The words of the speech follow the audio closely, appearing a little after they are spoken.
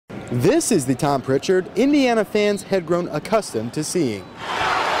This is the Tom Pritchard Indiana fans had grown accustomed to seeing.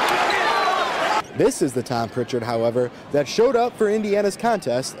 This is the Tom Pritchard, however, that showed up for Indiana's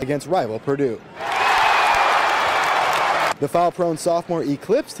contest against rival Purdue. The foul-prone sophomore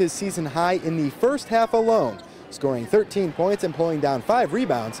eclipsed his season high in the first half alone, scoring 13 points and pulling down 5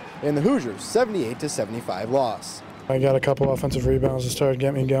 rebounds in the Hoosiers' 78-75 loss. I got a couple offensive rebounds that started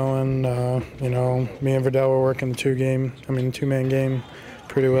getting me going. Me and Verdell were working the two-man game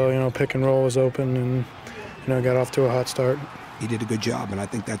pretty well. Pick and roll was open, and got off to a hot start. He did a good job, and I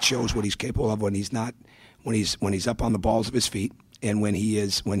think that shows what he's capable of when he's up on the balls of his feet, and when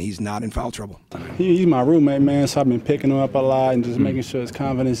he's not in foul trouble. He's my roommate, man, so I've been picking him up a lot and just making sure his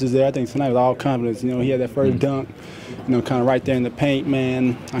confidence is there. I think tonight was all confidence. He had that first dunk, kind of right there in the paint,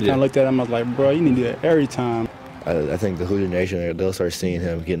 man. I kind of looked at him, I was like, bro, you need to do that every time. I think the Hoosier Nation, they'll start seeing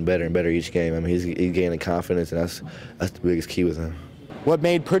him getting better and better each game. He's gaining confidence, and that's the biggest key with him. What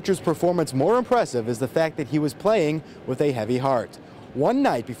made Pritchard's performance more impressive is the fact that he was playing with a heavy heart. One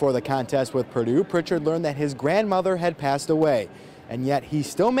night before the contest with Purdue, Pritchard learned that his grandmother had passed away, and yet he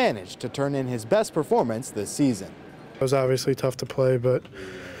still managed to turn in his best performance this season. It was obviously tough to play, but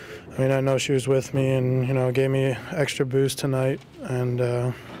I know she was with me and gave me extra boost tonight, and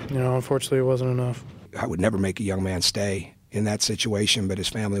unfortunately it wasn't enough. I would never make a young man stay in that situation, but his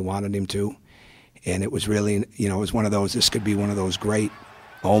family wanted him to. And it was really, it was one of those, this could be one of those great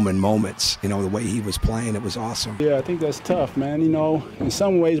omen moments. The way he was playing, it was awesome. Yeah, I think that's tough, man. In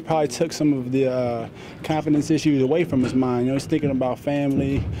some ways it probably took some of the confidence issues away from his mind. He's thinking about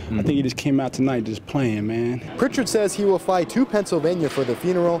family. I think he just came out tonight just playing, man. Pritchard says he will fly to Pennsylvania for the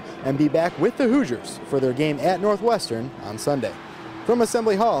funeral and be back with the Hoosiers for their game at Northwestern on Sunday. From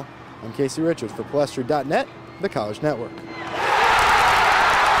Assembly Hall, I'm Casey Richards for Palestri.net, the College Network.